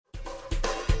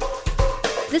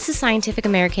This is Scientific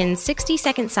American's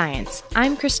 60-Second Science.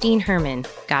 I'm Christine Herman.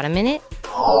 Got a minute?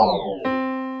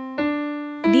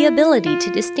 The ability to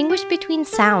distinguish between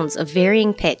sounds of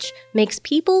varying pitch makes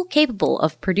people capable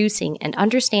of producing and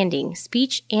understanding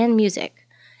speech and music.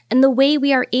 And the way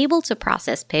we are able to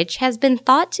process pitch has been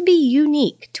thought to be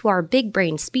unique to our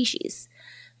big-brain species.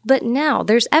 But now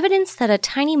there's evidence that a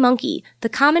tiny monkey, the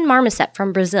common marmoset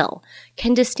from Brazil,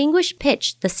 can distinguish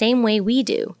pitch the same way we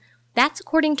do. That's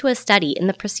according to a study in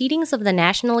the Proceedings of the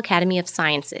National Academy of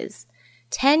Sciences.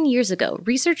 10 years ago,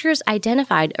 researchers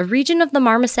identified a region of the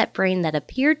marmoset brain that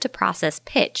appeared to process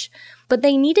pitch, but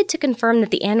they needed to confirm that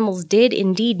the animals did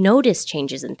indeed notice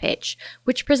changes in pitch,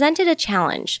 which presented a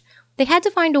challenge. They had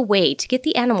to find a way to get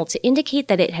the animal to indicate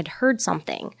that it had heard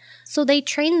something, so they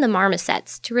trained the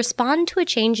marmosets to respond to a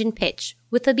change in pitch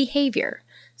with a behavior.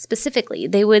 Specifically,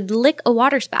 they would lick a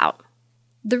waterspout.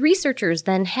 The researchers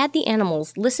then had the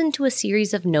animals listen to a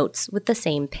series of notes with the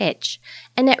same pitch,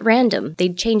 and at random,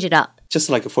 they'd change it up. Just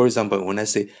like, for example, when I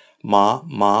say ma,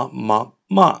 ma, ma,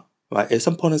 ma, right? At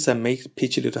some points, I make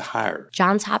pitch a little higher.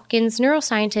 Johns Hopkins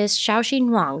neuroscientist Xiaoxin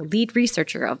Wang, lead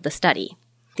researcher of the study.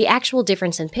 The actual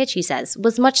difference in pitch, he says,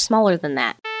 was much smaller than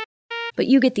that. But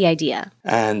you get the idea.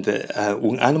 And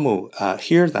when animal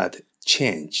hear that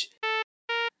change,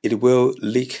 it will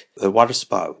lick the water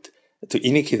spout to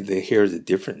indicate they hear the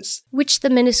difference. Which the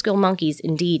minuscule monkeys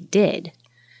indeed did.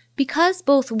 Because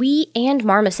both we and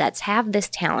marmosets have this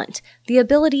talent, the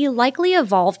ability likely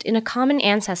evolved in a common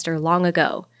ancestor long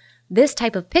ago. This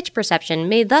type of pitch perception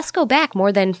may thus go back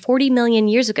more than 40 million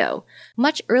years ago,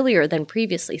 much earlier than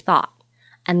previously thought.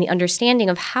 And the understanding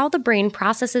of how the brain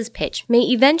processes pitch may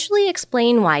eventually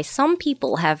explain why some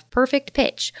people have perfect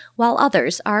pitch, while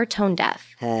others are tone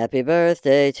deaf. Happy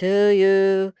birthday to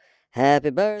you. Happy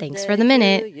birthday. Thanks for the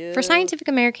minute. For Scientific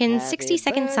American's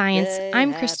 60-Second Science,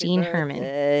 I'm Christine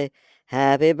Herman.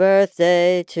 Happy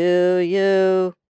birthday to you.